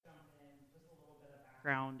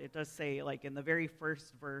background, it does say, like in the very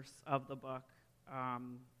first verse of the book,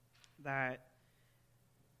 that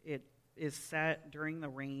it is set during the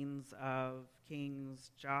reigns of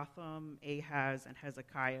kings Jotham, Ahaz, and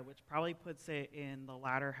Hezekiah, which probably puts it in the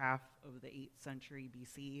latter half of the 8th century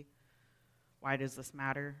BC. Why does this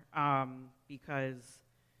matter? Because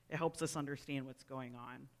it helps us understand what's going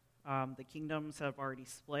on. The kingdoms have already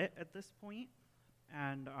split at this point,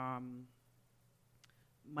 and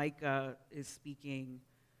Micah is speaking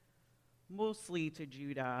mostly to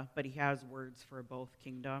Judah, but he has words for both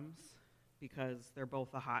kingdoms because they're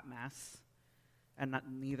both a hot mess, and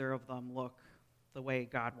neither of them look the way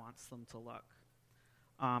God wants them to look.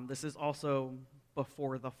 This is also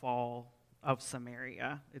before the fall of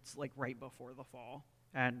Samaria. It's like right before the fall.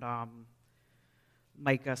 And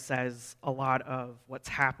Micah says a lot of what's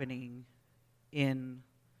happening in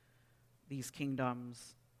these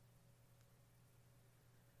kingdoms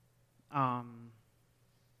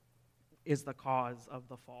is the cause of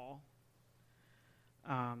the fall.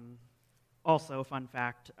 Also, fun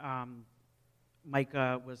fact,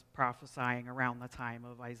 Micah was prophesying around the time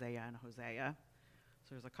of Isaiah and Hosea.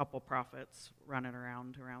 So there's a couple prophets running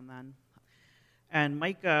around then. And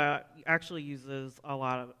Micah actually uses a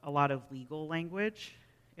lot of legal language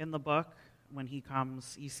in the book. When he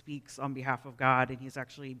comes, he speaks on behalf of God, and he's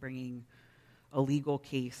actually bringing a legal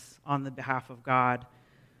case on the behalf of God,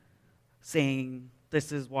 saying,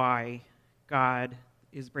 this is why God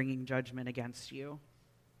is bringing judgment against you,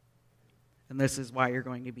 and this is why you're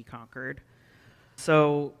going to be conquered.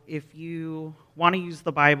 So if you want to use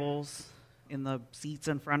the Bibles in the seats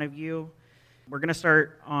in front of you, we're going to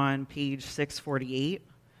start on page 648,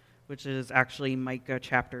 which is actually Micah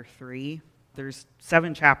chapter 3. There's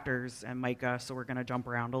 7 chapters in Micah, so we're going to jump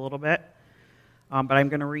around a little bit. But I'm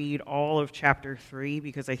going to read all of chapter 3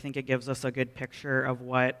 because I think it gives us a good picture of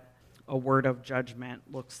what a word of judgment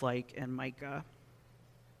looks like in Micah.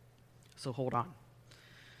 So hold on.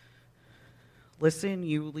 Listen,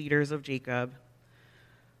 you leaders of Jacob,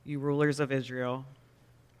 you rulers of Israel.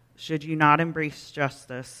 Should you not embrace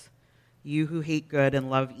justice, you who hate good and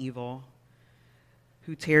love evil,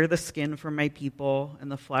 who tear the skin from my people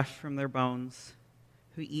and the flesh from their bones,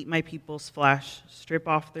 who eat my people's flesh, strip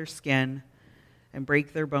off their skin, and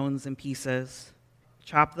break their bones in pieces,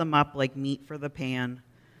 chop them up like meat for the pan,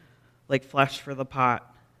 like flesh for the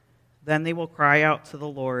pot. Then they will cry out to the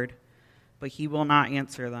Lord, but he will not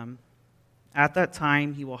answer them. At that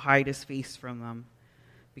time he will hide his face from them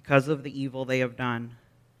because of the evil they have done.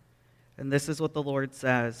 And this is what the Lord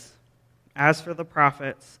says: as for the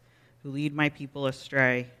prophets who lead my people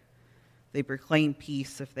astray, they proclaim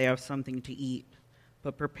peace if they have something to eat,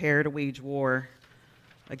 but prepare to wage war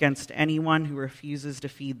against anyone who refuses to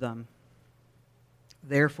feed them.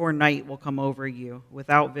 Therefore night will come over you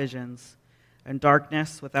without visions, and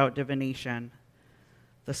darkness without divination.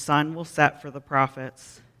 The sun will set for the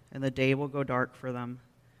prophets, and the day will go dark for them.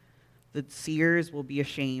 The seers will be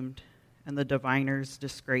ashamed, and the diviners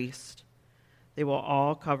disgraced. They will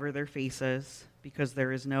all cover their faces, because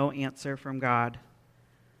there is no answer from God.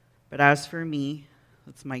 But as for me,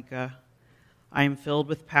 that's Micah, I am filled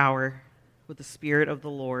with power, with the Spirit of the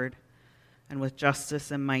Lord, and with justice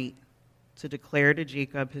and might, to declare to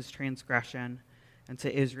Jacob his transgression, and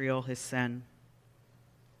to Israel his sin.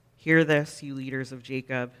 Hear this, you leaders of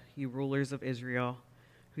Jacob, you rulers of Israel,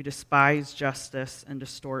 who despise justice and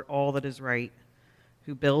distort all that is right,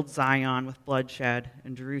 who build Zion with bloodshed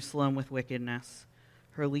and Jerusalem with wickedness.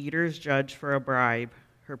 Her leaders judge for a bribe,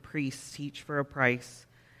 her priests teach for a price,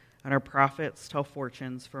 and her prophets tell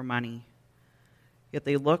fortunes for money. Yet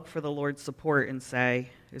they look for the Lord's support and say,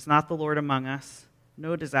 is not the Lord among us?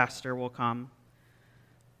 No disaster will come.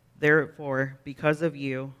 Therefore, because of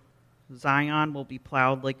you, Zion will be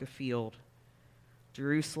plowed like a field.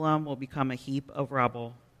 Jerusalem will become a heap of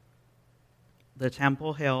rubble. The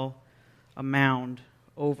Temple Hill, a mound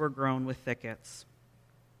overgrown with thickets.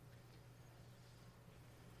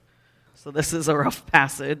 So this is a rough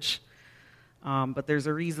passage, but there's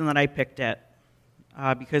a reason that I picked it,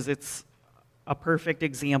 because it's a perfect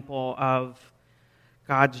example of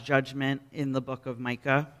God's judgment in the book of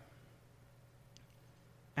Micah.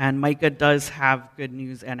 And Micah does have good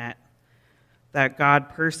news in it, that God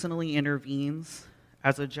personally intervenes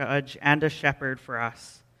as a judge and a shepherd for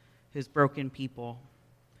us, his broken people.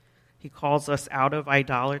 He calls us out of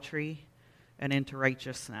idolatry and into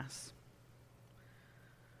righteousness.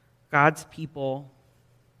 God's people,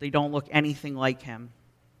 they don't look anything like him.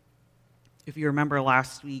 If you remember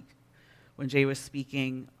last week when Jay was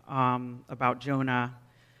speaking about Jonah,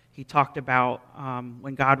 he talked about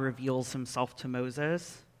when God reveals himself to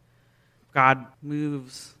Moses, God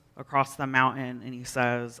moves across the mountain, and he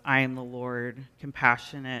says, I am the Lord,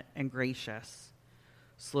 compassionate and gracious,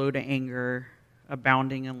 slow to anger,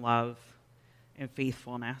 abounding in love and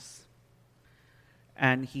faithfulness.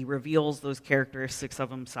 And he reveals those characteristics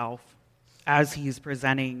of himself as he's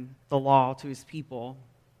presenting the law to his people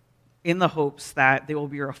in the hopes that they will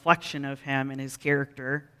be a reflection of him and his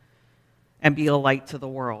character and be a light to the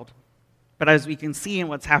world. But as we can see in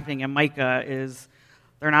what's happening in Micah is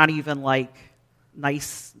they're not even like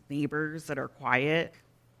nice neighbors that are quiet,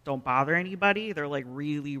 don't bother anybody. They're like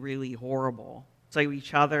really, really horrible to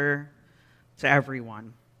each other, to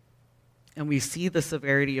everyone. And we see the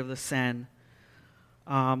severity of the sin.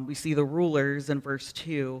 We see the rulers in verse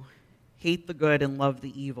 2 hate the good and love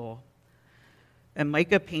the evil. And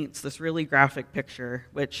Micah paints this really graphic picture,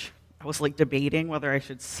 which I was like debating whether I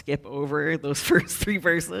should skip over those first 3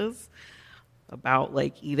 verses about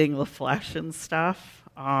like eating the flesh and stuff.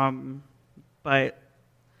 But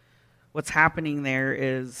what's happening there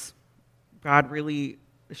is God really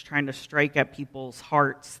is trying to strike at people's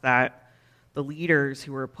hearts that the leaders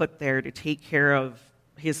who are put there to take care of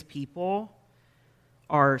his people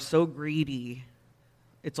are so greedy,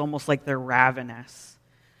 it's almost like they're ravenous.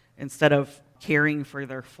 Instead of caring for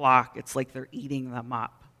their flock, it's like they're eating them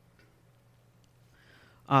up.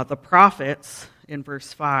 The prophets in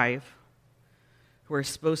verse 5, who are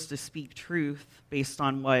supposed to speak truth based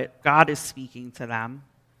on what God is speaking to them,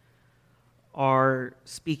 are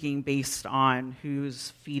speaking based on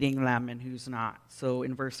who's feeding them and who's not. So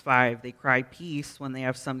in verse 5, they cry peace when they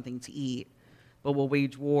have something to eat, but will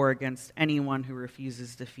wage war against anyone who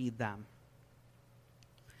refuses to feed them.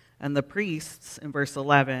 And the priests, in verse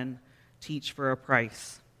 11, teach for a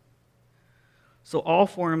price. So all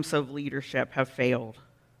forms of leadership have failed,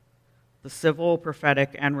 the civil,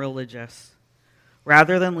 prophetic, and religious.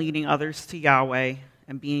 Rather than leading others to Yahweh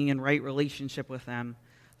and being in right relationship with them,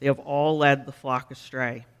 they have all led the flock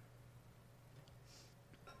astray.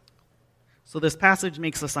 So this passage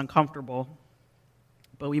makes us uncomfortable,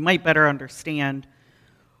 but we might better understand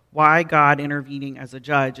why God intervening as a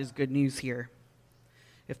judge is good news here.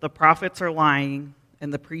 If the prophets are lying,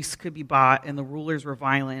 and the priests could be bought, and the rulers were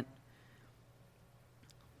violent,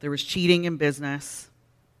 there was cheating in business,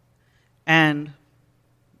 and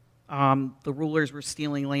the rulers were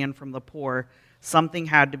stealing land from the poor, something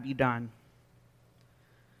had to be done.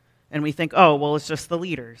 And we think, oh, well, it's just the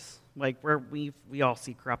leaders. Like we all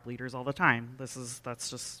see corrupt leaders all the time. That's just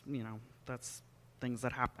that's things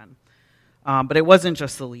that happen. But it wasn't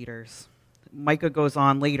just the leaders. Micah goes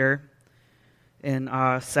on later in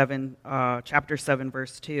chapter 7,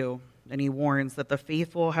 verse 2, and he warns that the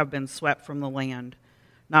faithful have been swept from the land.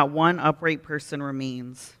 Not one upright person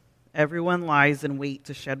remains. Everyone lies in wait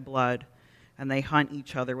to shed blood, and they hunt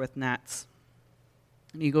each other with nets.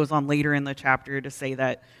 And he goes on later in the chapter to say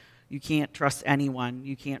that you can't trust anyone.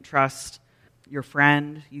 You can't trust your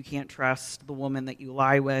friend. You can't trust the woman that you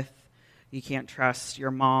lie with. You can't trust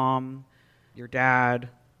your mom, your dad.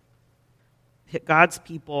 God's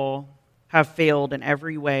people have failed in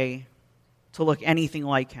every way to look anything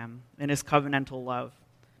like him in his covenantal love.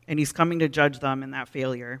 And he's coming to judge them in that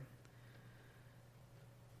failure.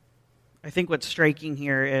 I think what's striking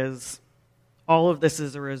here is all of this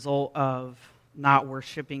is a result of not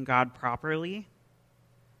worshiping God properly.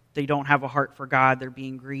 They don't have a heart for God. They're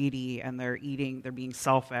being greedy, and they're being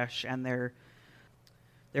selfish, and they're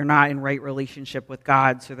not in right relationship with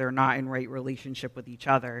God, so they're not in right relationship with each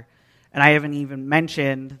other. And I haven't even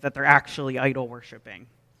mentioned that they're actually idol worshiping.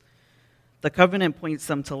 The covenant points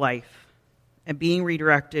them to life, and being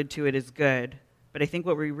redirected to it is good. But I think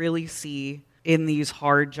what we really see in these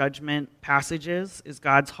hard judgment passages is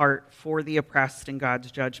God's heart for the oppressed and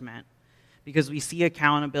God's judgment, because we see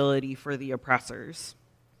accountability for the oppressors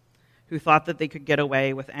who thought that they could get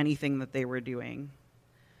away with anything that they were doing.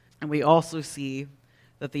 And we also see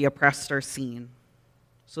that the oppressed are seen.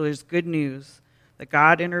 So there's good news that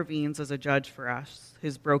God intervenes as a judge for us,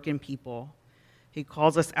 his broken people. He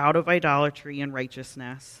calls us out of idolatry and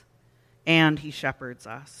righteousness, and he shepherds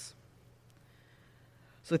us.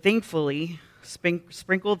 So thankfully,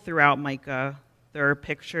 sprinkled throughout Micah, there are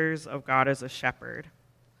pictures of God as a shepherd.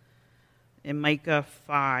 In Micah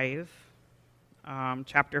 5,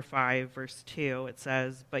 chapter 5, verse 2, it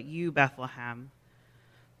says, "But you, Bethlehem,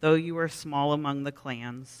 though you are small among the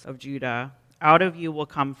clans of Judah, out of you will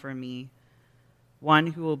come for me one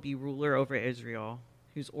who will be ruler over Israel,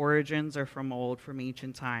 whose origins are from old, from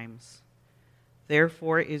ancient times.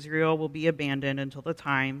 Therefore Israel will be abandoned until the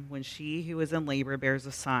time when she who is in labor bears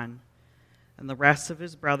a son, and the rest of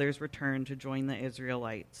his brothers return to join the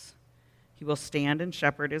Israelites. He will stand and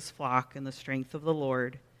shepherd his flock in the strength of the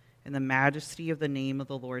Lord, in the majesty of the name of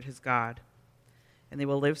the Lord his God. And they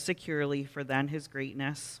will live securely, for then his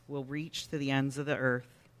greatness will reach to the ends of the earth,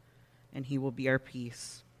 and he will be our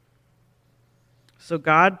peace. So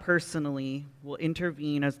God personally will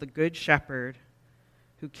intervene as the good shepherd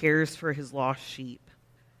who cares for his lost sheep.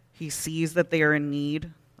 He sees that they are in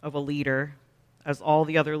need of a leader, as all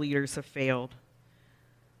the other leaders have failed.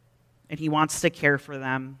 And he wants to care for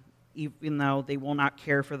them, even though they will not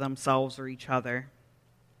care for themselves or each other.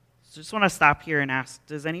 So I just want to stop here and ask,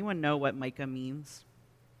 does anyone know what Micah means?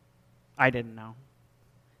 I didn't know.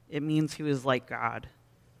 It means he was like God.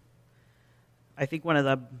 I think one of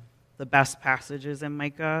the best passages in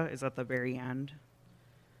Micah is at the very end.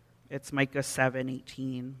 It's Micah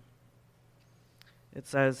 7:18. It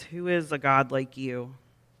says, "Who is a God like you,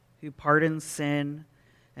 who pardons sin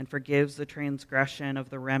and forgives the transgression of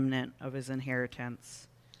the remnant of his inheritance?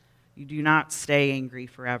 You do not stay angry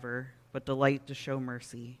forever, but delight to show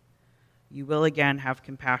mercy. You will again have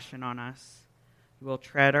compassion on us. You will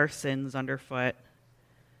tread our sins underfoot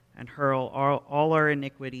and hurl all our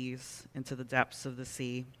iniquities into the depths of the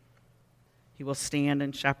sea. He will stand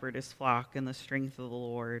and shepherd his flock in the strength of the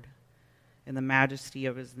Lord, in the majesty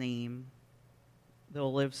of his name.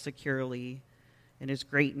 They'll live securely in his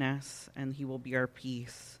greatness, and he will be our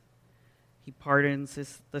peace. He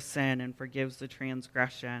pardons the sin and forgives the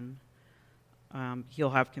transgression.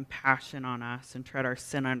 He'll have compassion on us and tread our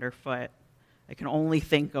sin underfoot." I can only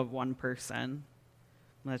think of one person,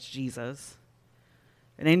 and that's Jesus.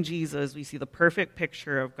 And in Jesus, we see the perfect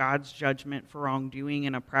picture of God's judgment for wrongdoing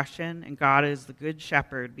and oppression, and God is the good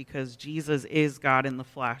shepherd because Jesus is God in the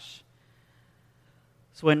flesh.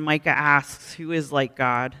 So when Micah asks, who is like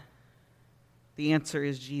God? The answer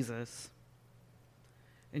is Jesus.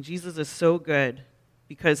 And Jesus is so good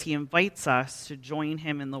because he invites us to join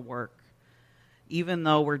him in the work, even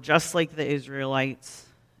though we're just like the Israelites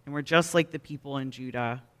and we're just like the people in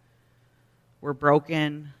Judah. We're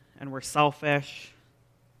broken and we're selfish.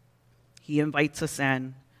 He invites us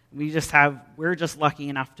in. We're just lucky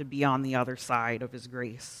enough to be on the other side of his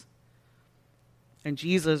grace. And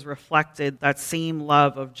Jesus reflected that same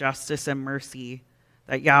love of justice and mercy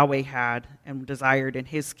that Yahweh had and desired in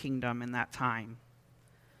his kingdom in that time.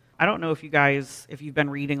 I don't know if you've been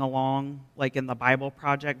reading along, like in the Bible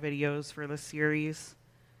Project videos for this series.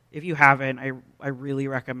 If you haven't, I really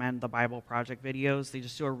recommend the Bible Project videos. They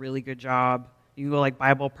just do a really good job. You can go like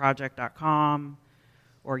BibleProject.com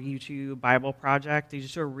or YouTube Bible Project. They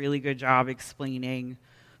just do a really good job explaining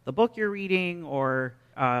the book you're reading or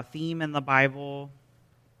a theme in the Bible.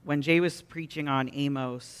 When Jay was preaching on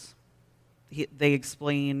Amos, they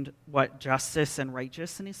explained what justice and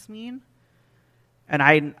righteousness mean. And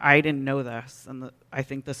I didn't know this, and I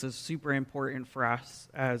think this is super important for us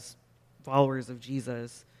as followers of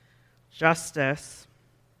Jesus. Justice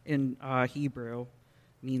in Hebrew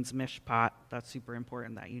means mishpat. That's super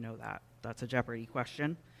important that you know that. That's a Jeopardy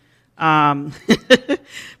question. But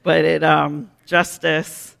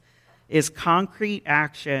justice is concrete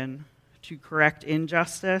action to correct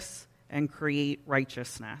injustice and create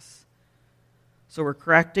righteousness. So we're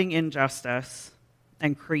correcting injustice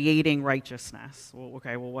and creating righteousness. Well,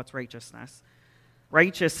 what's righteousness?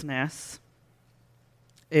 Righteousness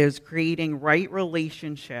is creating right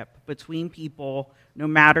relationship between people no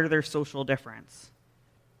matter their social difference.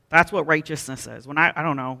 That's what righteousness is. When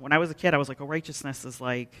I was a kid, I was like, righteousness is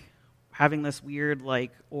like having this weird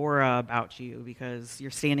like aura about you because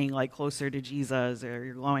you're standing like closer to Jesus or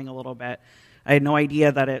you're glowing a little bit. I had no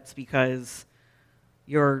idea that it's because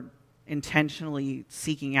you're intentionally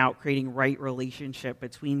seeking out creating right relationship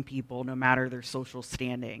between people no matter their social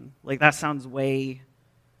standing. Like that sounds way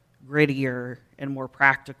grittier and more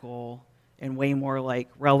practical and way more like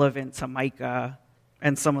relevant to Micah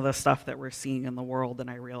and some of the stuff that we're seeing in the world than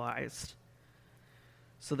I realized.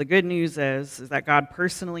 So the good news is that God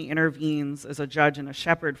personally intervenes as a judge and a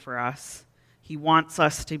shepherd for us. He wants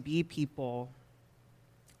us to be people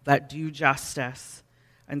that do justice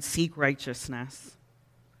and seek righteousness.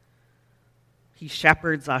 He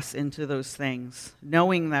shepherds us into those things,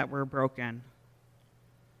 knowing that we're broken.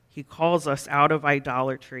 He calls us out of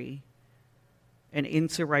idolatry and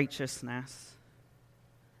into righteousness,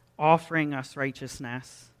 offering us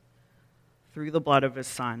righteousness through the blood of his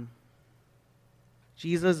Son.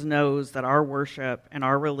 Jesus knows that our worship and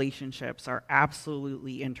our relationships are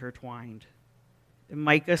absolutely intertwined. In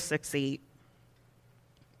Micah 6:8,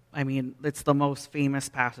 it's the most famous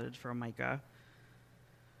passage from Micah.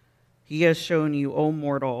 He has shown you, O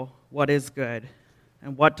mortal, what is good,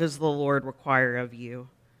 and what does the Lord require of you,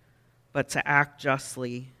 but to act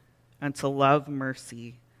justly, and to love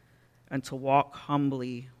mercy, and to walk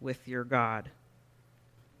humbly with your God.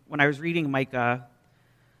 when I was reading Micah,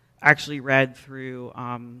 I actually read through,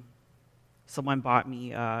 someone bought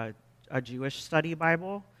me a Jewish study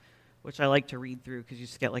Bible, which I like to read through because you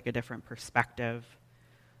just get like a different perspective.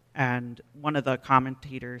 And one of the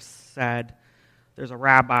commentators said there's a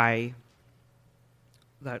rabbi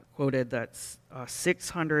that quoted that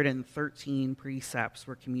 613 precepts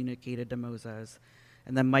were communicated to Moses,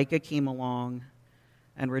 and then Micah came along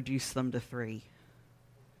and reduced them to 3.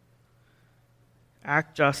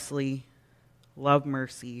 Act justly, love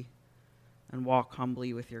mercy, and walk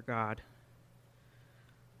humbly with your God.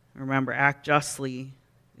 Remember, act justly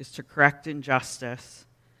is to correct injustice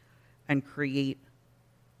and create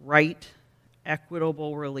right,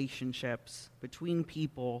 equitable relationships between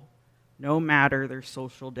people, no matter their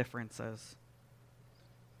social differences.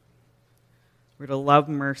 We're to love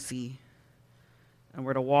mercy, and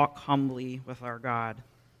we're to walk humbly with our God.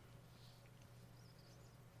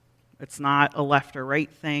 It's not a left or right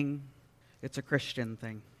thing, it's a Christian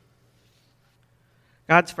thing.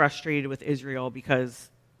 God's frustrated with Israel because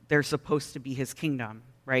they're supposed to be his kingdom,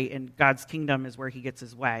 right? And God's kingdom is where he gets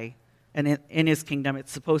his way. And in his kingdom,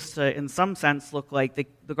 it's supposed to, in some sense, look like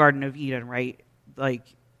the Garden of Eden, right? Like,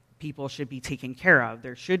 people should be taken care of.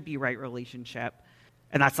 There should be right relationship.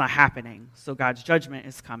 And that's not happening. So God's judgment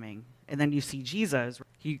is coming. And then you see Jesus.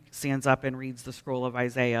 He stands up and reads the scroll of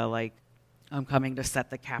Isaiah, like, I'm coming to set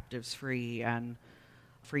the captives free and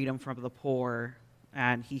freedom from the poor.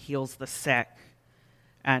 And he heals the sick.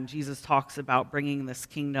 And Jesus talks about bringing this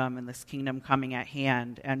kingdom and this kingdom coming at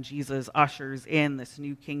hand. And Jesus ushers in this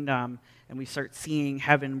new kingdom. And we start seeing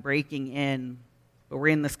heaven breaking in. But we're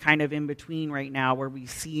in this kind of in-between right now where we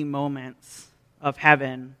see moments of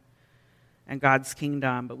heaven and God's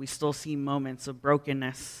kingdom. But we still see moments of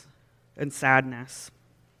brokenness and sadness.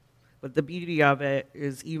 But the beauty of it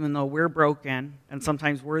is even though we're broken and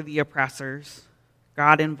sometimes we're the oppressors,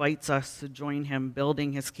 God invites us to join him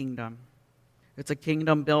building his kingdom. It's a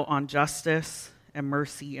kingdom built on justice and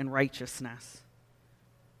mercy and righteousness.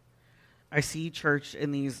 I see church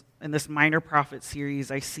in this Minor Prophet series,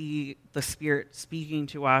 I see the Spirit speaking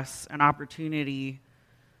to us, an opportunity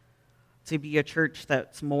to be a church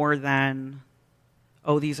that's more than,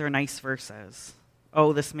 oh, these are nice verses.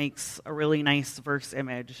 Oh, this makes a really nice verse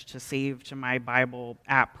image to save to my Bible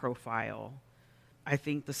app profile. I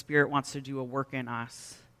think the Spirit wants to do a work in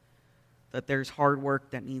us, that there's hard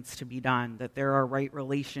work that needs to be done, that there are right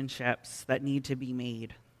relationships that need to be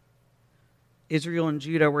made. Israel and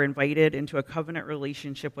Judah were invited into a covenant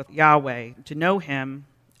relationship with Yahweh to know him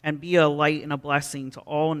and be a light and a blessing to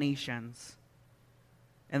all nations.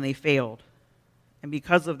 And they failed. And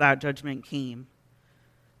because of that, judgment came.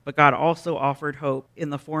 But God also offered hope in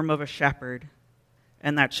the form of a shepherd.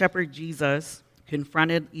 And that shepherd, Jesus,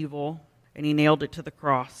 confronted evil and he nailed it to the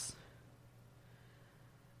cross.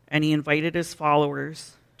 And he invited his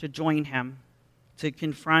followers to join him, to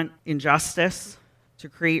confront injustice, to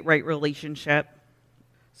create right relationship.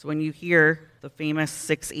 So when you hear the famous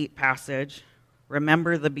 6:8 passage,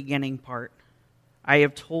 remember the beginning part. I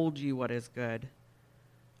have told you what is good,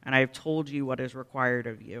 and I have told you what is required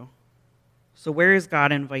of you. So where is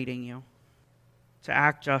God inviting you? To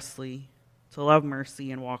act justly, to love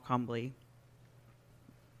mercy, and walk humbly.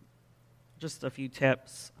 Just a few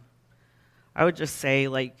tips. I would just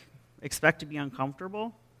say, expect to be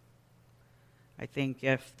uncomfortable. I think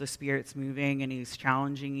if the Spirit's moving and he's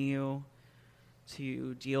challenging you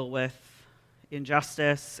to deal with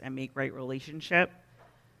injustice and make right relationship,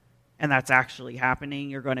 and that's actually happening,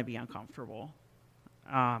 you're going to be uncomfortable.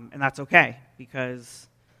 And that's okay, because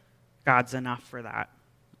God's enough for that.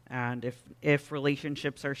 And if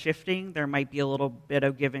relationships are shifting, there might be a little bit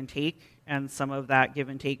of give and take, and some of that give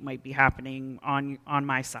and take might be happening on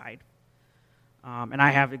my side. And I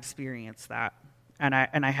have experienced that. And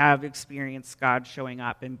I have experienced God showing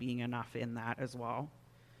up and being enough in that as well.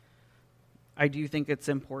 I do think it's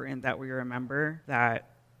important that we remember that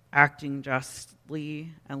acting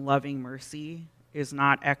justly and loving mercy is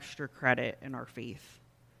not extra credit in our faith.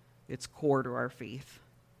 It's core to our faith.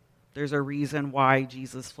 There's a reason why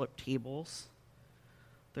Jesus flipped tables.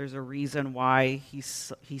 There's a reason why he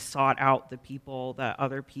sought out the people that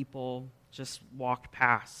other people just walked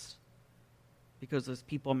past, because those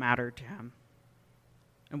people mattered to him.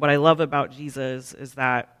 And what I love about Jesus is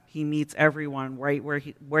that he meets everyone right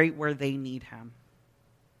where they need him.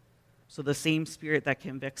 So the same Spirit that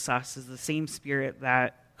convicts us is the same Spirit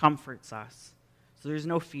that comforts us. So there's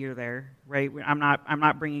no fear there, right? I'm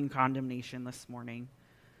not bringing condemnation this morning.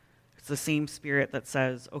 It's the same Spirit that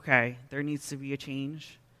says, okay, there needs to be a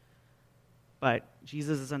change, but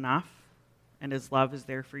Jesus is enough, and his love is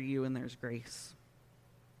there for you, and there's grace.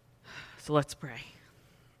 So let's pray.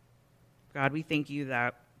 God, we thank you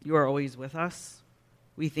that you are always with us.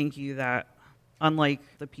 We thank you that, unlike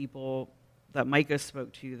the people that Micah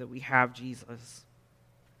spoke to, that we have Jesus,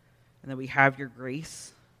 and that we have your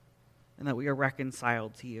grace, and that we are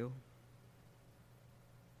reconciled to you.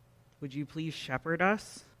 Would you please shepherd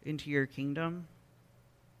us into your kingdom?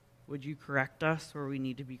 Would you correct us where we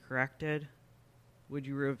need to be corrected? Would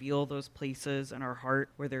you reveal those places in our heart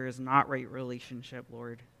where there is not right relationship,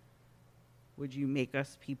 Lord? Would you make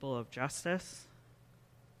us people of justice?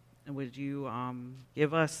 And would you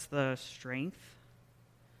give us the strength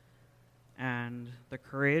and the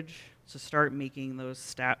courage to start making those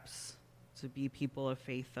steps to be people of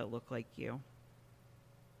faith that look like you?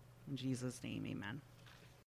 In Jesus' name, amen.